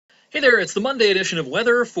Hey there, it's the Monday edition of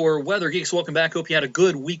Weather for Weather Geeks. Welcome back. Hope you had a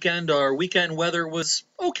good weekend. Our weekend weather was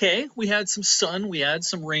okay. We had some sun, we had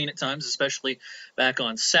some rain at times, especially back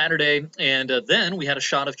on Saturday, and then we had a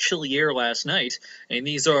shot of chilly air last night. And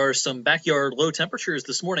these are some backyard low temperatures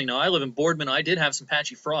this morning. Now, I live in Boardman. I did have some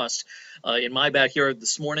patchy frost in my backyard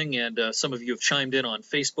this morning, and some of you have chimed in on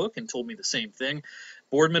Facebook and told me the same thing.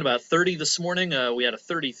 Boardman about 30 this morning. We had a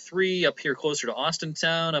 33 up here closer to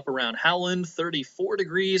Austintown, up around Howland, 34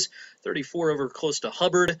 degrees, 34 over close to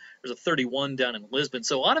Hubbard. There's a 31 down in Lisbon.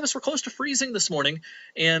 So a lot of us were close to freezing this morning,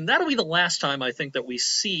 and that'll be the last time I think that we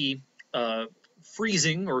see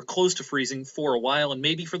freezing or close to freezing for a while, and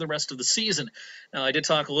maybe for the rest of the season. Now, I did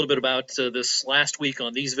talk a little bit about this last week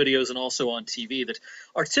on these videos and also on TV, that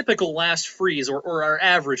our typical last freeze, or our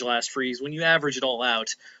average last freeze, when you average it all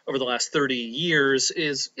out over the last 30 years,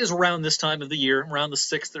 is around this time of the year, around the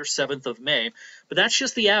 6th or 7th of May. But that's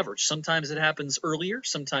just the average. Sometimes it happens earlier,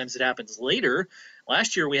 sometimes it happens later.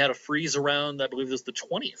 Last year we had a freeze around, I believe it was the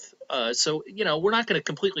 20th. So, we're not going to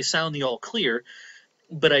completely sound the all clear,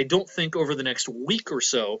 but I don't think over the next week or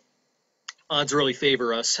so, odds really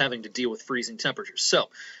favor us having to deal with freezing temperatures. So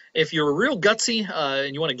if you're real gutsy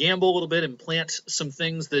and you want to gamble a little bit and plant some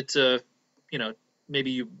things that,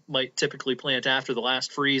 maybe you might typically plant after the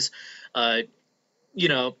last freeze, I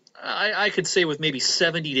could say with maybe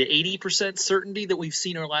 70 to 80% certainty that we've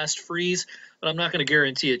seen our last freeze, but I'm not going to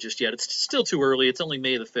guarantee it just yet. It's still too early. It's only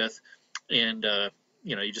May the 5th, and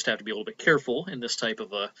you just have to be a little bit careful in this type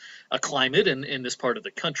of a climate and in this part of the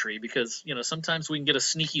country, because sometimes we can get a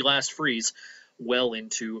sneaky last freeze well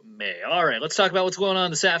into May. All right, let's talk about what's going on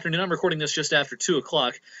this afternoon. I'm recording this just after 2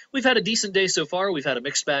 o'clock. We've had a decent day so far. We've had a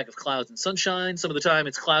mixed bag of clouds and sunshine. Some of the time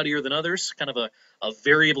it's cloudier than others, kind of a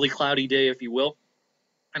variably cloudy day, if you will.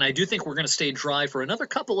 And I do think we're going to stay dry for another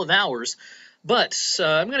couple of hours, but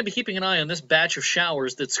I'm going to be keeping an eye on this batch of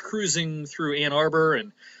showers that's cruising through Ann Arbor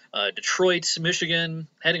and Detroit, Michigan,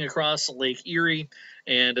 heading across Lake Erie,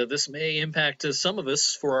 and this may impact some of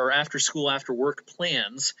us for our after-school, after-work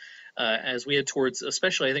plans as we head towards,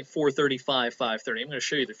 especially, I think, 4:35, 5:30. I'm going to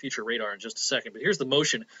show you the future radar in just a second, but here's the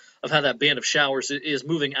motion of how that band of showers is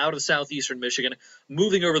moving out of southeastern Michigan,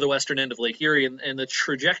 moving over the western end of Lake Erie, and the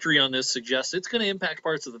trajectory on this suggests it's going to impact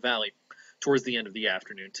parts of the valley towards the end of the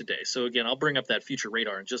afternoon today. So again, I'll bring up that future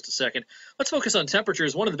radar in just a second. Let's focus on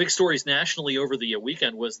temperatures. One of the big stories nationally over the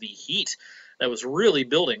weekend was the heat that was really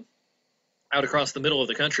building out across the middle of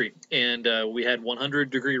the country, and we had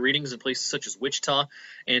 100-degree readings in places such as Wichita,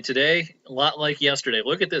 and today, a lot like yesterday.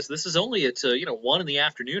 Look at this. This is only at 1 in the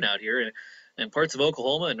afternoon out here, and parts of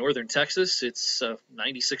Oklahoma and northern Texas, it's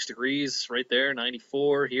 96 degrees right there,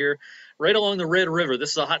 94 here, right along the Red River.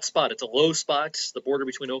 This is a hot spot. It's a low spot, the border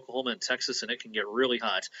between Oklahoma and Texas, and it can get really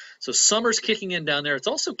hot. So summer's kicking in down there. It's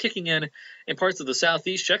also kicking in parts of the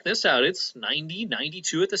southeast. Check this out. It's 90,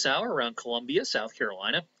 92 at this hour around Columbia, South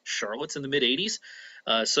Carolina. Charlotte's in the mid-80s.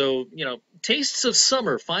 So, tastes of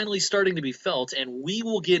summer finally starting to be felt, and we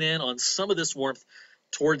will get in on some of this warmth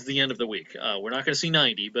towards the end of the week. We're not going to see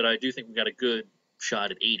 90, but I do think we've got a good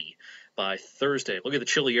shot at 80 by Thursday. Look at the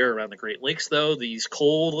chilly air around the Great Lakes, though. These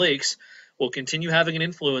cold lakes will continue having an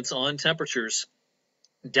influence on temperatures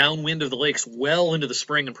downwind of the lakes well into the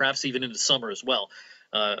spring and perhaps even into summer as well.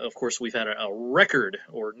 Of course, we've had a record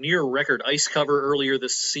or near record ice cover earlier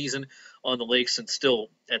this season on the lakes, and still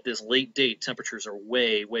at this late date, temperatures are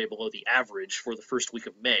way, way below the average for the first week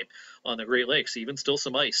of May on the Great Lakes. Even still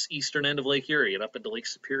some ice eastern end of Lake Erie and up into Lake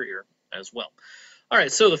Superior as well. All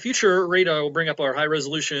right, so the future radar will bring up our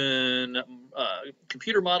high-resolution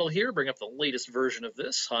computer model here, bring up the latest version of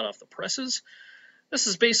this, hot off the presses. This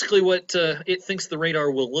is basically what it thinks the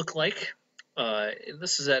radar will look like.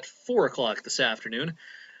 This is at 4 o'clock this afternoon.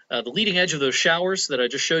 The leading edge of those showers that I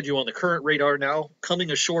just showed you on the current radar now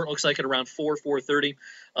coming ashore, it looks like at around 4:30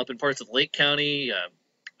 up in parts of Lake County,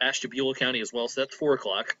 Ashtabula County as well, so that's 4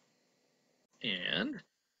 o'clock. And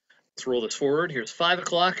let's roll this forward. Here's 5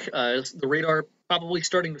 o'clock. The radar probably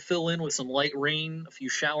starting to fill in with some light rain, a few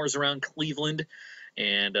showers around Cleveland,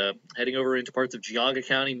 and heading over into parts of Geauga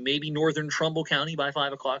County, maybe northern Trumbull County by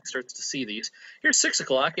 5 o'clock starts to see these. Here's 6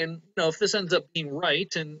 o'clock, and if this ends up being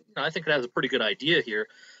right, and I think it has a pretty good idea here,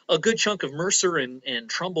 a good chunk of Mercer and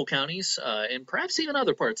Trumbull counties, and perhaps even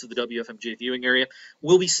other parts of the WFMJ viewing area,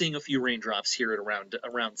 will be seeing a few raindrops here at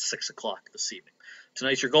around 6 o'clock this evening.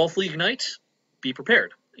 Tonight's your Golf League night. Be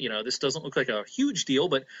prepared. This doesn't look like a huge deal,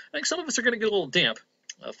 but I think some of us are going to get a little damp.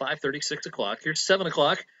 5:30, 6 o'clock. Here's 7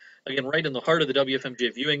 o'clock. Again, right in the heart of the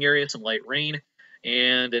WFMJ viewing area, some light rain.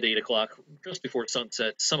 And at 8 o'clock, just before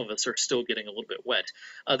sunset, some of us are still getting a little bit wet.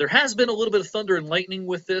 There has been a little bit of thunder and lightning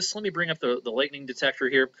with this. Let me bring up the lightning detector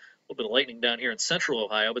here. little bit of lightning down here in central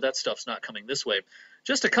Ohio, but that stuff's not coming this way.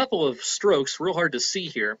 Just a couple of strokes, real hard to see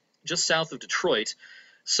here, just south of Detroit.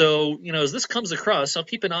 So, as this comes across, I'll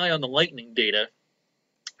keep an eye on the lightning data.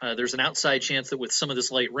 There's an outside chance that with some of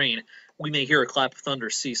this light rain, we may hear a clap of thunder,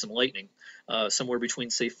 see some lightning, somewhere between,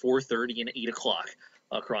 say, 4:30 and 8 o'clock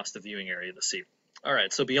across the viewing area this evening. All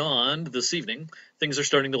right, so beyond this evening, things are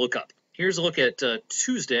starting to look up. Here's a look at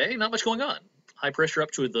Tuesday. Not much going on. High pressure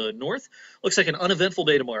up to the north. Looks like an uneventful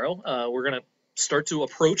day tomorrow. We're going to start to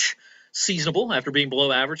approach seasonable after being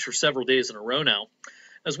below average for several days in a row now.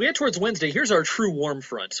 As we head towards Wednesday, here's our true warm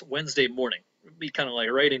front Wednesday morning. It'll be kind of like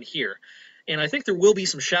right in here. And I think there will be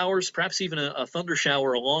some showers, perhaps even a thunder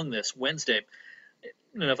shower along this Wednesday.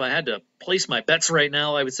 And if I had to place my bets right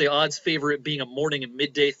now, I would say odds favor it being a morning and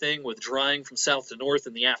midday thing with drying from south to north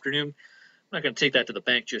in the afternoon. I'm not going to take that to the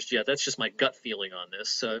bank just yet. That's just my gut feeling on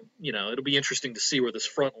this. It'll be interesting to see where this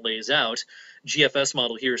front lays out. GFS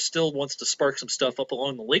model here still wants to spark some stuff up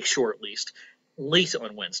along the lakeshore at least late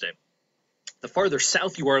on Wednesday. The farther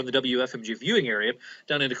south you are in the WFMG viewing area,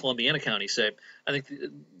 down into Columbiana County, say, I think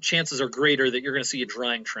the chances are greater that you're going to see a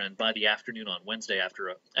drying trend by the afternoon on Wednesday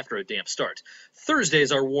after a damp start. Thursday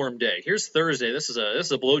is our warm day. Here's Thursday. This is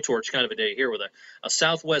a blowtorch kind of a day here with a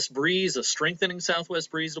southwest breeze, a strengthening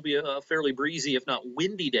southwest breeze. It'll be a fairly breezy, if not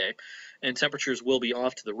windy day, and temperatures will be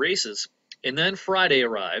off to the races. And then Friday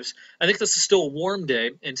arrives. I think this is still a warm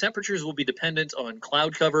day, and temperatures will be dependent on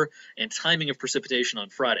cloud cover and timing of precipitation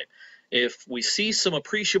on Friday. If we see some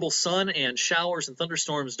appreciable sun and showers and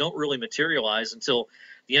thunderstorms don't really materialize until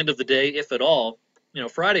the end of the day, if at all,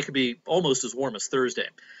 Friday could be almost as warm as Thursday.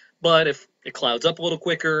 But if it clouds up a little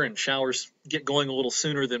quicker and showers get going a little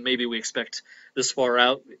sooner than maybe we expect this far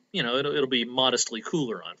out, it'll be modestly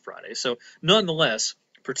cooler on Friday. So nonetheless,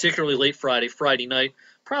 particularly late Friday night,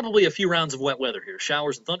 probably a few rounds of wet weather here,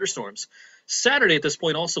 showers and thunderstorms. Saturday at this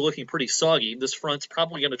point also looking pretty soggy. This front's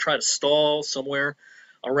probably going to try to stall somewhere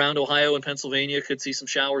around Ohio and Pennsylvania. Could see some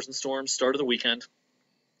showers and storms start of the weekend.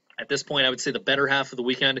 At this point, I would say the better half of the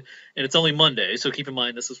weekend, and it's only Monday, so keep in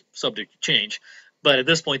mind this is subject to change. But at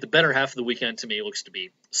this point, the better half of the weekend to me looks to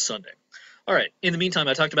be Sunday. All right, in the meantime,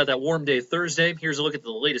 I talked about that warm day Thursday. Here's a look at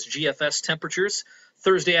the latest GFS temperatures.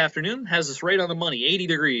 Thursday afternoon has us right on the money, 80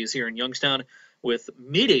 degrees here in Youngstown with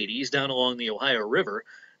mid-80s down along the Ohio River.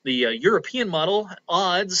 The European model,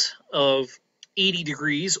 odds of 80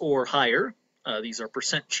 degrees or higher. These are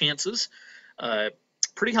percent chances.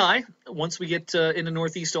 Pretty high. Once we get into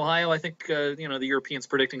northeast Ohio, I think the Europeans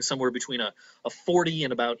predicting somewhere between a 40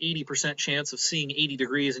 and about 80% chance of seeing 80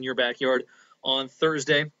 degrees in your backyard on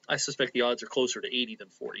Thursday. I suspect the odds are closer to 80 than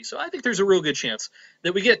 40. So I think there's a real good chance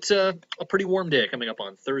that we get a pretty warm day coming up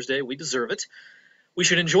on Thursday. We deserve it. We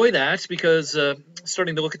should enjoy that because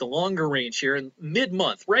starting to look at the longer range here in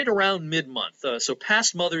mid-month, right around mid-month. So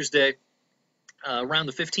past Mother's Day, around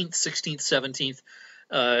the 15th, 16th,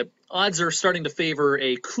 17th, odds are starting to favor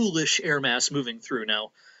a coolish air mass moving through.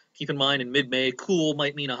 Now, keep in mind in mid-May, cool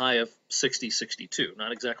might mean a high of 60, 62.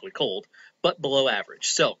 Not exactly cold, but below average.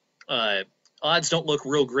 So odds don't look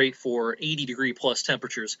real great for 80-degree plus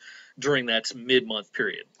temperatures during that mid-month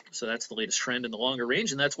period. So that's the latest trend in the longer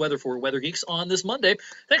range, and that's weather for Weather Geeks on this Monday.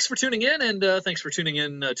 Thanks for tuning in, and thanks for tuning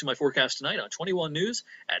in to my forecast tonight on 21 News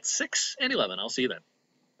at 6 and 11. I'll see you then.